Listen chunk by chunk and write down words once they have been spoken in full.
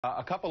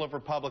A couple of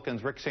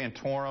Republicans, Rick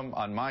Santorum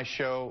on my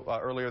show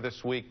earlier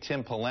this week,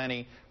 Tim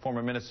Pawlenty,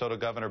 former Minnesota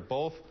governor,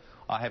 both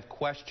have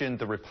questioned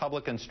the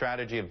Republican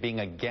strategy of being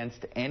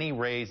against any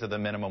raise of the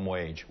minimum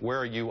wage. Where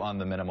are you on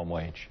the minimum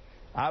wage?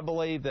 I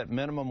believe that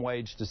minimum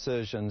wage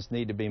decisions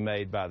need to be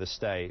made by the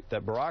state,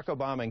 that Barack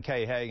Obama and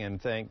Kay Hagan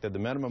think that the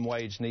minimum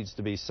wage needs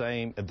to be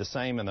the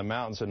same in the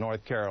mountains of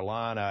North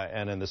Carolina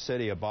and in the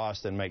city of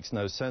Boston makes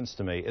no sense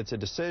to me. It's a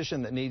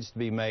decision that needs to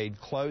be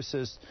made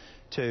closest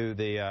to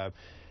the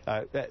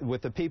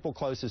with the people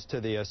closest to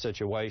the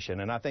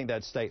situation, and I think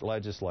that's state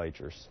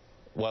legislatures.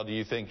 Well, do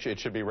you think it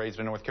should be raised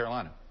in North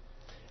Carolina?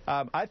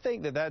 I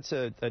think that that's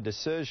a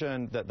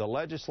decision that the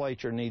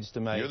legislature needs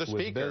to make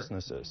with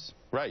businesses.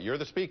 Right, you're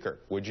the speaker.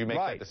 Would you make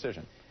that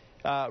decision?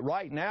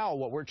 Right now,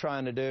 what we're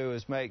trying to do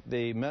is make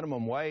the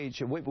minimum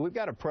wage. We've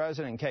got a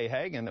president, Kay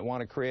Hagan, that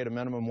want to create a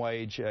minimum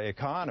wage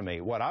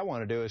economy. What I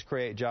want to do is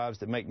create jobs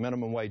that make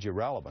minimum wage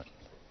irrelevant.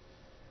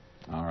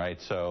 All right,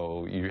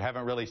 so you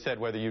haven't really said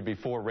whether you'd be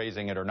for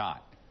raising it or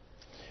not.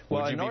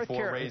 Well, would you be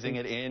for raising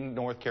it in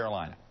North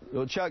Carolina?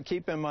 Well, Chuck,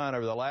 keep in mind,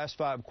 over the last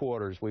 5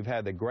 quarters, we've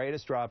had the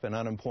greatest drop in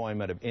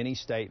unemployment of any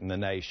state in the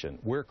nation.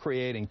 We've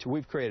created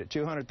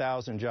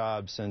 200,000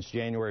 jobs since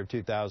January of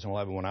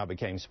 2011 when I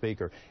became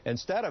Speaker.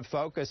 Instead of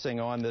focusing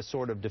on this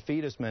sort of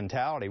defeatist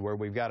mentality where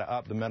we've got to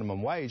up the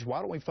minimum wage, why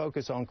don't we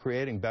focus on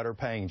creating better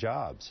paying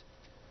jobs?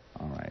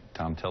 All right,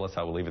 Tom Tillis,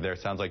 I will leave it there.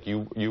 Sounds like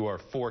you are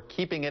for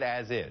keeping it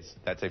as is.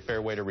 That's a fair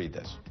way to read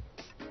this.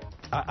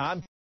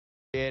 I'm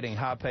creating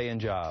high-paying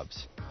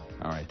jobs.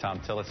 All right, Tom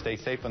Tillis, stay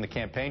safe on the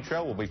campaign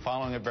trail. We'll be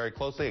following it very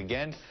closely.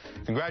 Again,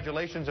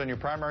 congratulations on your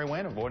primary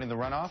win, avoiding the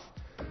runoff.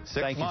 6 months.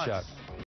 Thank you, Chuck.